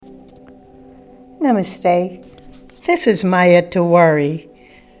Namaste. This is Maya Tewari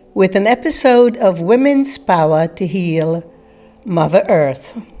with an episode of Women's Power to Heal Mother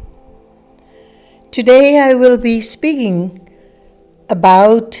Earth. Today I will be speaking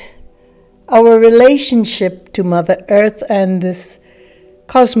about our relationship to Mother Earth and this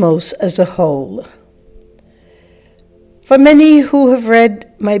cosmos as a whole. For many who have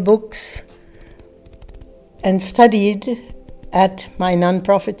read my books and studied at my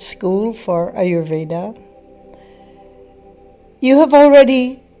nonprofit school for Ayurveda, you have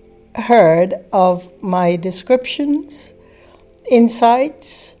already heard of my descriptions,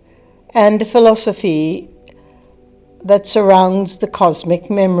 insights, and philosophy that surrounds the cosmic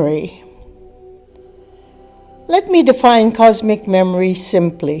memory. Let me define cosmic memory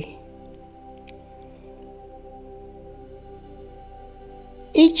simply.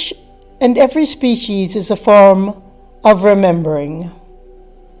 Each and every species is a form of remembering.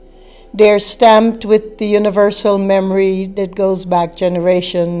 They are stamped with the universal memory that goes back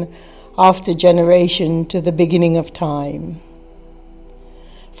generation after generation to the beginning of time.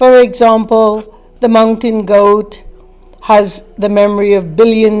 For example, the mountain goat has the memory of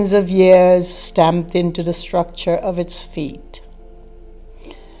billions of years stamped into the structure of its feet,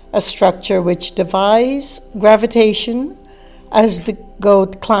 a structure which defies gravitation as the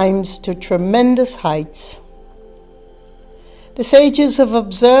goat climbs to tremendous heights. The sages have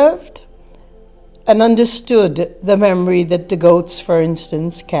observed and understood the memory that the goats, for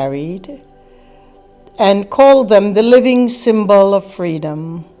instance, carried, and called them the living symbol of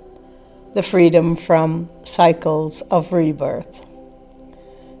freedom, the freedom from cycles of rebirth.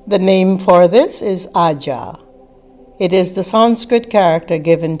 The name for this is Aja. It is the Sanskrit character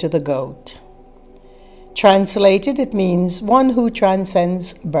given to the goat. Translated, it means one who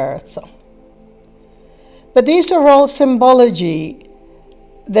transcends birth. But these are all symbology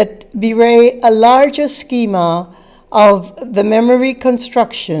that bewray a larger schema of the memory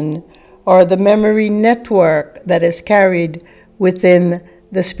construction or the memory network that is carried within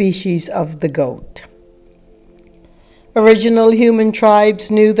the species of the goat. Original human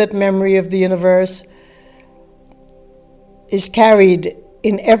tribes knew that memory of the universe is carried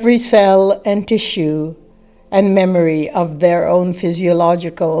in every cell and tissue, and memory of their own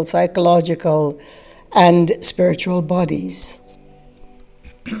physiological, psychological, and spiritual bodies.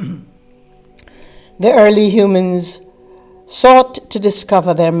 The early humans sought to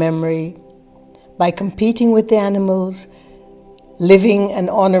discover their memory by competing with the animals, living and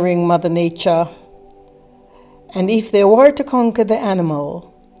honoring Mother Nature. And if they were to conquer the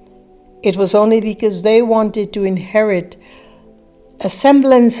animal, it was only because they wanted to inherit a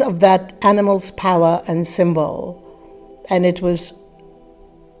semblance of that animal's power and symbol. And it was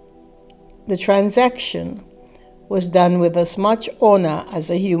the transaction was done with as much honor as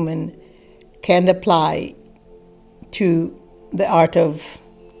a human can apply to the art of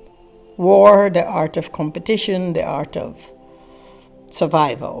war, the art of competition, the art of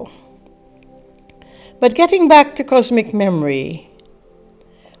survival. But getting back to cosmic memory,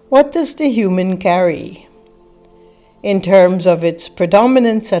 what does the human carry in terms of its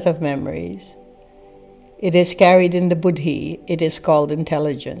predominant set of memories? It is carried in the buddhi. It is called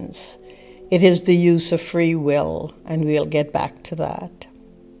intelligence. It is the use of free will, and we'll get back to that.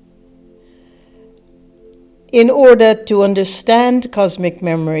 In order to understand cosmic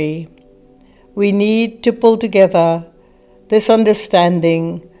memory, we need to pull together this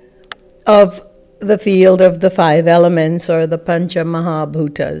understanding of the field of the five elements, or the Pancha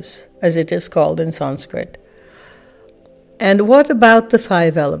Mahabhutas, as it is called in Sanskrit. And what about the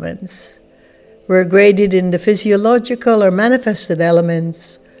five elements? We're graded in the physiological or manifested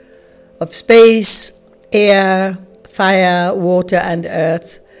elements of space, air, fire, water, and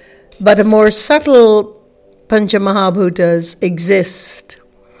earth. But a more subtle Panchamahabhutas exist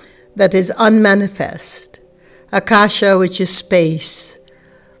that is unmanifest. Akasha, which is space,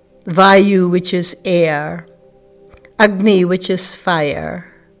 Vayu, which is air, Agni, which is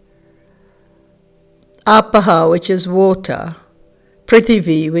fire, Apaha, which is water,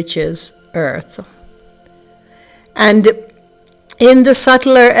 Prithivi, which is earth. And in the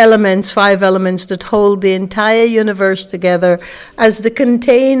subtler elements, five elements that hold the entire universe together as the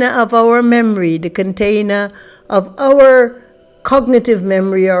container of our memory, the container of our cognitive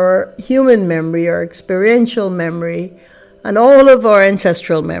memory, our human memory, our experiential memory, and all of our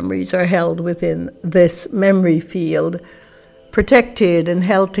ancestral memories are held within this memory field, protected and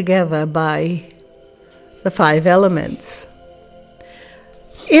held together by the five elements.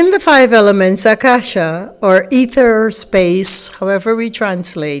 In the five elements, Akasha, or ether or space, however we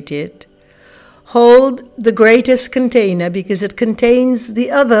translate it, hold the greatest container because it contains the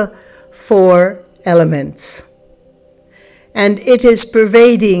other four elements. And it is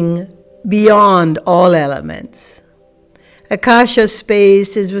pervading beyond all elements. Akasha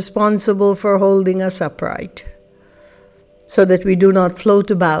space is responsible for holding us upright so that we do not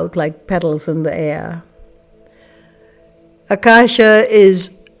float about like petals in the air. Akasha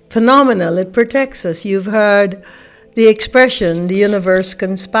is phenomenal. It protects us. You've heard the expression, the universe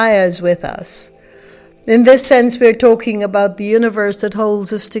conspires with us. In this sense, we're talking about the universe that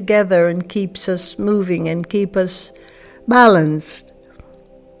holds us together and keeps us moving and keep us balanced.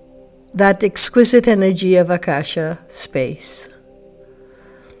 That exquisite energy of Akasha space.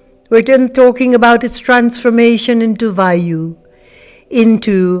 We're then talking about its transformation into Vayu,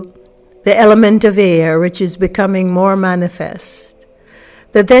 into the element of air, which is becoming more manifest,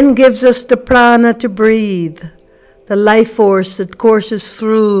 that then gives us the prana to breathe, the life force that courses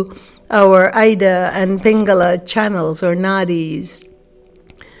through our Ida and Pingala channels or nadis,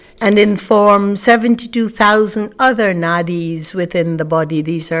 and inform 72,000 other nadis within the body.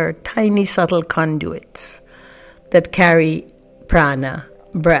 These are tiny, subtle conduits that carry prana,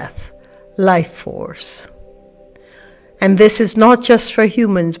 breath, life force. And this is not just for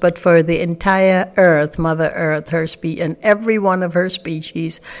humans, but for the entire earth, Mother Earth, her and every one of her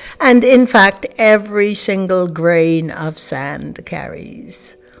species. And in fact, every single grain of sand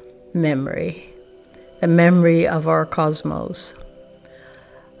carries memory, the memory of our cosmos.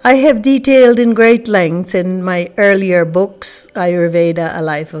 I have detailed in great length in my earlier books, Ayurveda, A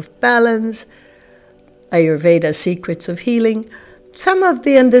Life of Balance, Ayurveda, Secrets of Healing, some of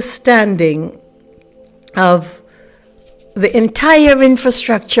the understanding of the entire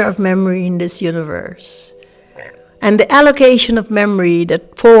infrastructure of memory in this universe, and the allocation of memory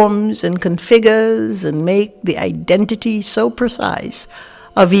that forms and configures and make the identity so precise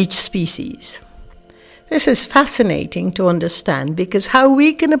of each species. This is fascinating to understand, because how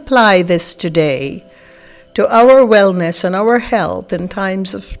we can apply this today to our wellness and our health in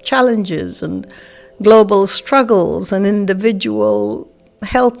times of challenges and global struggles and individual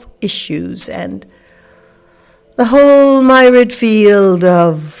health issues and the whole myriad field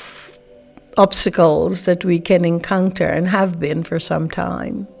of obstacles that we can encounter and have been for some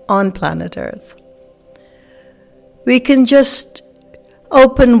time on planet Earth. We can just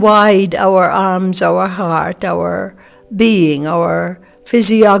open wide our arms, our heart, our being, our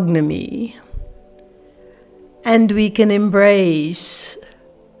physiognomy, and we can embrace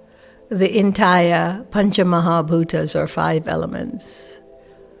the entire Panchamahabhutas, or 5 elements,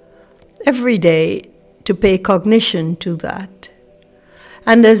 every day, to pay cognition to that.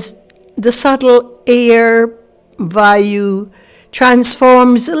 And as the subtle air, Vayu,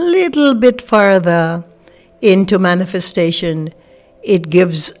 transforms a little bit further into manifestation, it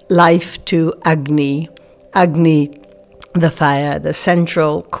gives life to Agni. Agni, the fire, the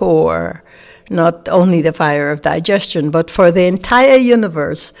central core, not only the fire of digestion, but for the entire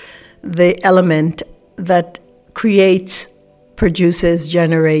universe, the element that creates, produces,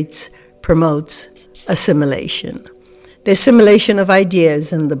 generates, promotes assimilation. The assimilation of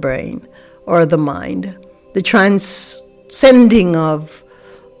ideas in the brain or the mind, the transcending of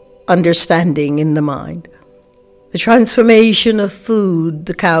understanding in the mind, the transformation of food.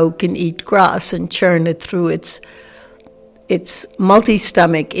 The cow can eat grass and churn it through its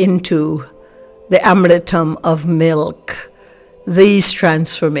multi-stomach into the amritam of milk. These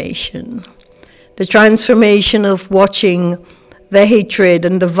transformation. The transformation of watching the hatred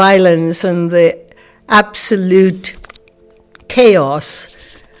and the violence and the absolute chaos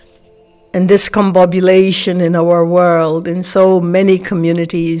and discombobulation in our world, in so many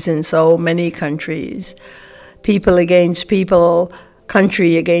communities, in so many countries. People against people,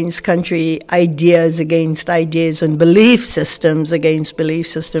 country against country, ideas against ideas, and belief systems against belief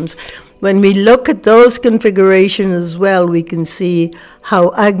systems. When we look at those configurations as well, we can see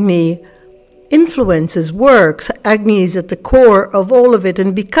how Agni influences, works. Agni is at the core of all of it,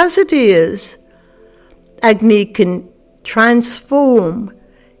 and because it is, Agni can transform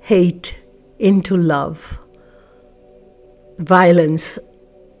hate into love, violence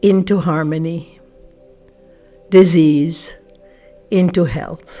into harmony, disease into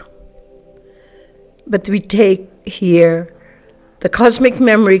health. But we take here the cosmic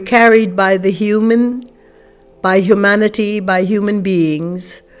memory carried by the human, by humanity, by human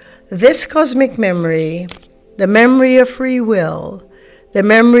beings. This cosmic memory, the memory of free will, the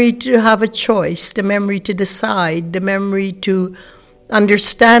memory to have a choice, the memory to decide, the memory to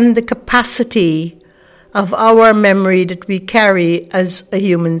understand the capacity of our memory that we carry as a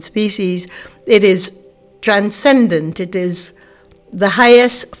human species. It is transcendent. It is the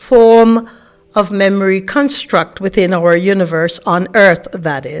highest form of memory construct within our universe, on Earth,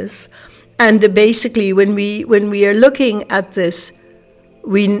 that is. And basically, when we are looking at this,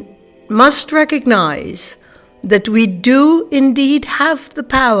 we must recognize that we do indeed have the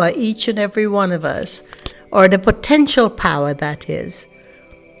power, each and every one of us, or the potential power, that is,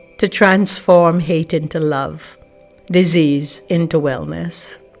 to transform hate into love, disease into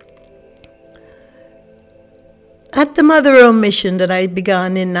wellness. At the Mother O mission that I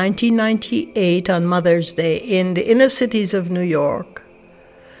began in 1998 on Mother's Day in the inner cities of New York,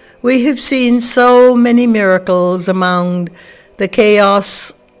 we have seen so many miracles among the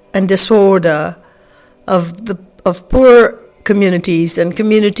chaos and disorder of poor communities and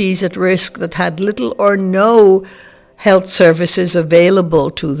communities at risk that had little or no health services available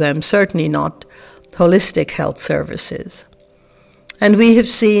to them, certainly not holistic health services. And we have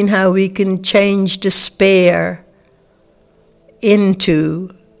seen how we can change despair into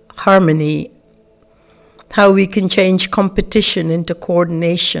harmony, how we can change competition into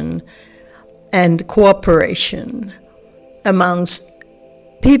coordination and cooperation amongst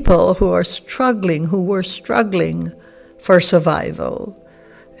people who were struggling for survival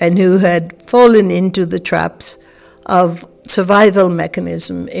and who had fallen into the traps of survival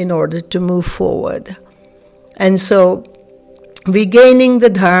mechanism in order to move forward. And so regaining the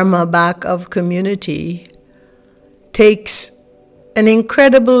dharma back of community takes an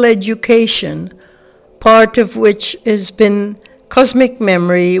incredible education, part of which has been cosmic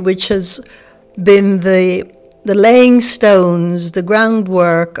memory, which has been the laying stones, the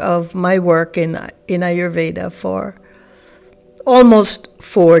groundwork of my work in Ayurveda for almost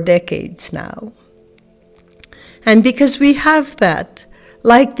 4 decades now. And because we have that,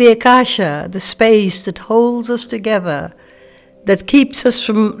 like the Akasha, the space that holds us together, that keeps us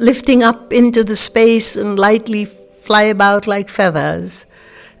from lifting up into the space and lightly fly about like feathers,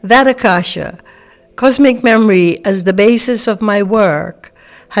 that Akasha, cosmic memory as the basis of my work,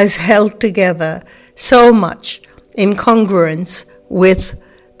 has held together so much in congruence with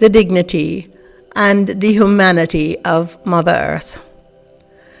the dignity and the humanity of Mother Earth.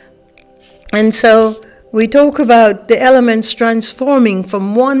 And so we talk about the elements transforming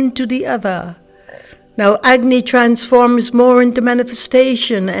from one to the other. Now, Agni transforms more into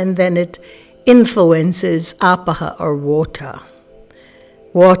manifestation, and then it influences Apaha, or water.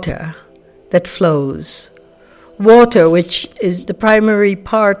 Water that flows. Water, which is the primary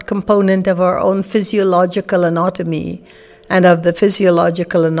component of our own physiological anatomy and of the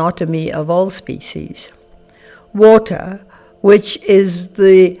physiological anatomy of all species. Water, which is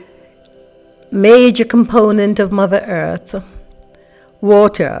the major component of Mother Earth.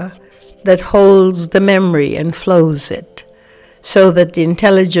 Water that holds the memory and flows it, so that the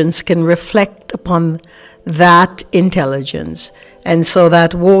intelligence can reflect upon that intelligence, and so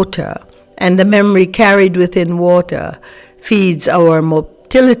that water and the memory carried within water feeds our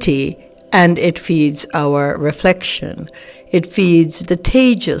motility, and it feeds our reflection. It feeds the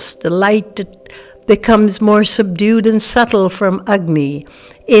tejas, the light that becomes more subdued and subtle from Agni,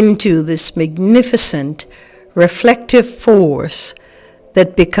 into this magnificent reflective force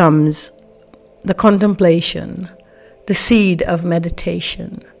that becomes the contemplation, the seed of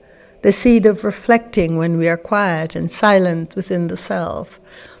meditation, the seed of reflecting when we are quiet and silent within the self,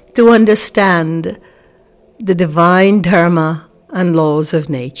 to understand the divine dharma and laws of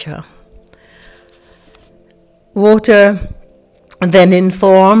nature. Water then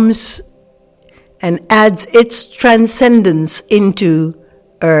informs and adds its transcendence into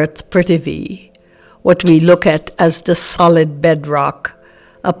earth, Prithvi, what we look at as the solid bedrock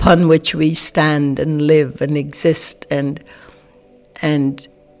upon which we stand and live and exist and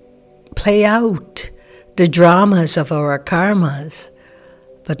play out the dramas of our karmas.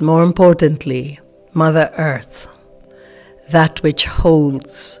 But more importantly, Mother Earth, that which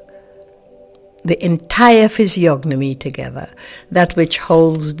holds the entire physiognomy together, that which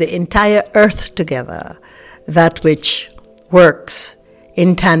holds the entire earth together, that which works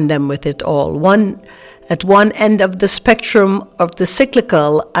in tandem with it all. At one end of the spectrum of the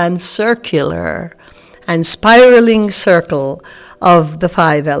cyclical and circular and spiraling circle of the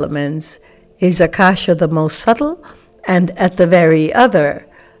 5 elements is Akasha, the most subtle, and at the very other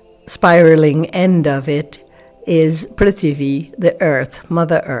spiraling end of it is Prithvi, the earth,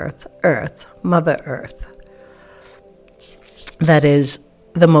 Mother Earth, Mother Earth. That is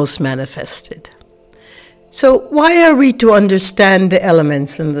the most manifested. So why are we to understand the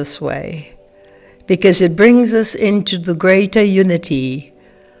elements in this way? Because it brings us into the greater unity.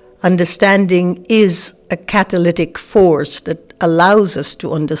 Understanding is a catalytic force that allows us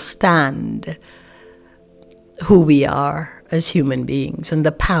to understand who we are as human beings and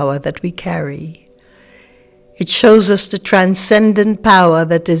the power that we carry. It shows us the transcendent power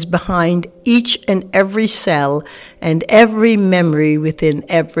that is behind each and every cell and every memory within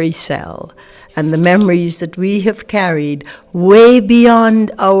every cell. And the memories that we have carried way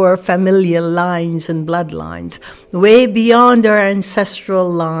beyond our familial lines and bloodlines, way beyond our ancestral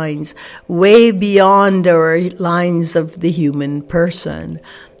lines, way beyond our lines of the human person.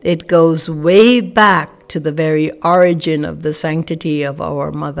 It goes way back to the very origin of the sanctity of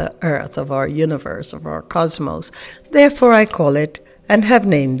our Mother Earth, of our universe, of our cosmos. Therefore, I call it, and have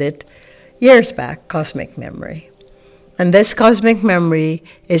named it, years back, cosmic memory. And this cosmic memory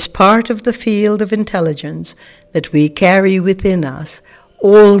is part of the field of intelligence that we carry within us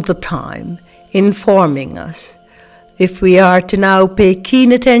all the time, informing us. If we are to now pay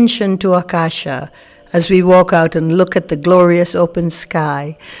keen attention to Akasha, as we walk out and look at the glorious open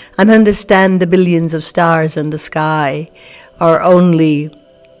sky and understand the billions of stars in the sky are only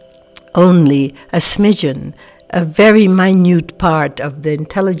a smidgen, a very minute part of the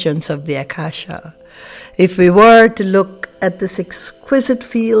intelligence of the Akasha. If we were to look at this exquisite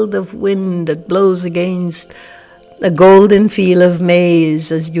field of wind that blows against a golden field of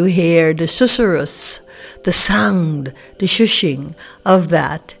maize, as you hear the susurrus, the sound, the shushing of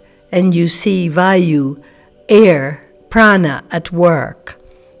that, and you see Vayu, air, prana at work,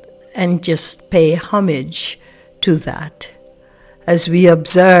 and just pay homage to that. As we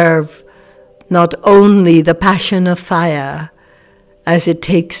observe not only the passion of fire as it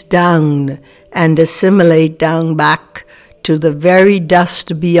takes down and assimilate down back to the very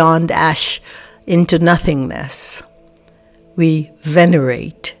dust beyond ash into nothingness, we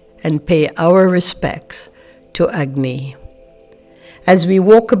venerate and pay our respects to Agni. As we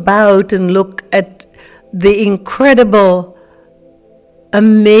walk about and look at the incredible,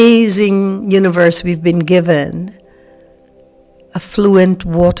 amazing universe we've been given, a fluent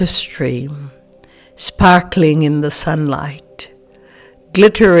water stream, sparkling in the sunlight,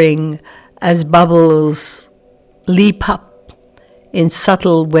 glittering as bubbles leap up in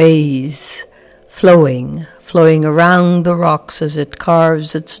subtle ways, flowing around the rocks as it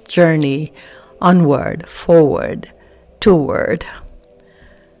carves its journey onward, forward, toward.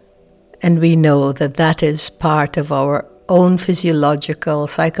 And we know that that is part of our own physiological,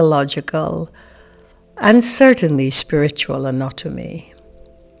 psychological, and certainly spiritual anatomy.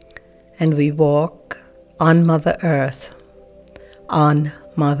 And we walk on Mother Earth, on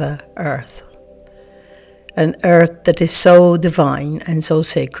Mother Earth. An earth that is so divine and so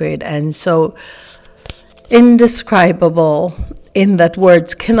sacred and so indescribable in that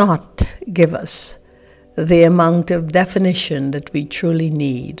words cannot give us the amount of definition that we truly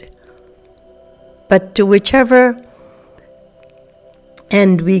need. But to whichever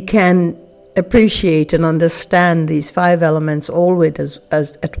end we can appreciate and understand these five elements always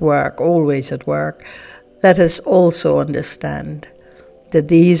as at work, let us also understand that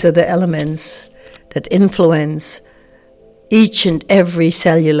these are the elements that influence each and every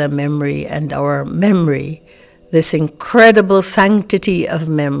cellular memory, and our memory, this incredible sanctity of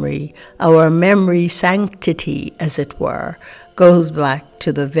memory, our memory sanctity, as it were, goes back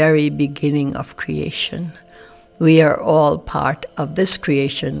to the very beginning of creation. We are all part of this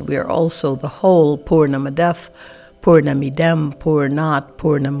creation. We are also the whole Purnamadav, Purnamidam, Purnat,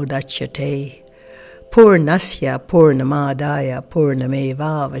 Purnamudachyate, Purnasya, Purnamadaya,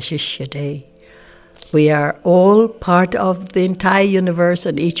 Purnameva Vashishyate. We are all part of the entire universe,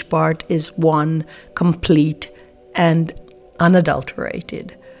 and each part is one, complete and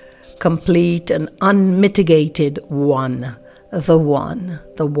unadulterated, complete and unmitigated one, the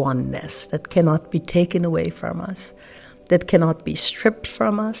oneness that cannot be taken away from us, that cannot be stripped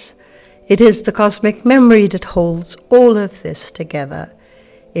from us. It is the cosmic memory that holds all of this together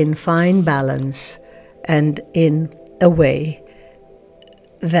in fine balance and in a way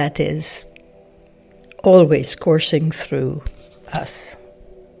that is always coursing through us.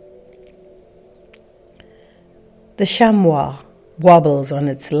 The chamois wobbles on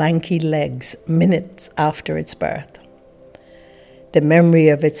its lanky legs minutes after its birth. The memory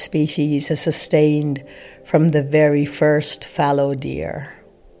of its species is sustained from the very first fallow deer.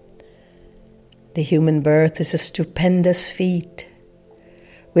 The human birth is a stupendous feat.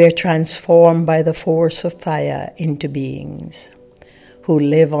 We are transformed by the force of fire into beings who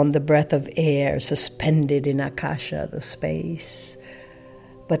live on the breath of air suspended in Akasha, the space,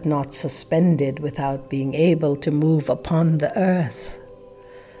 but not suspended without being able to move upon the earth,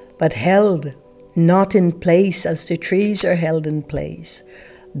 but held not in place as the trees are held in place,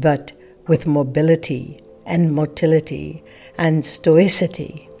 but with mobility and motility and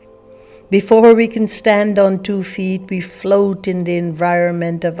stoicity. Before we can stand on 2 feet, we float in the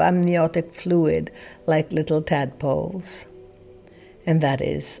environment of amniotic fluid like little tadpoles. And that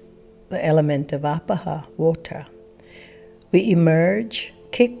is the element of apaha, water. We emerge,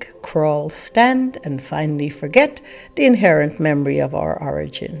 kick, crawl, stand, and finally forget the inherent memory of our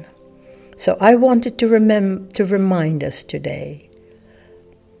origin. So I wanted to remind us today.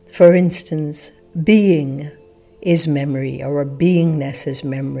 For instance, being is memory, or beingness is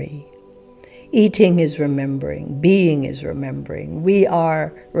memory. Eating is remembering, being is remembering. We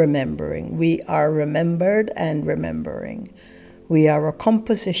are remembering. We are remembered and remembering. We are a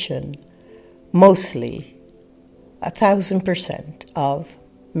composition, mostly 1,000% of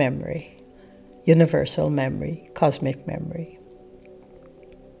memory, universal memory, cosmic memory.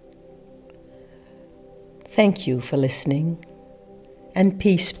 Thank you for listening, and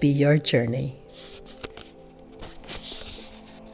peace be your journey.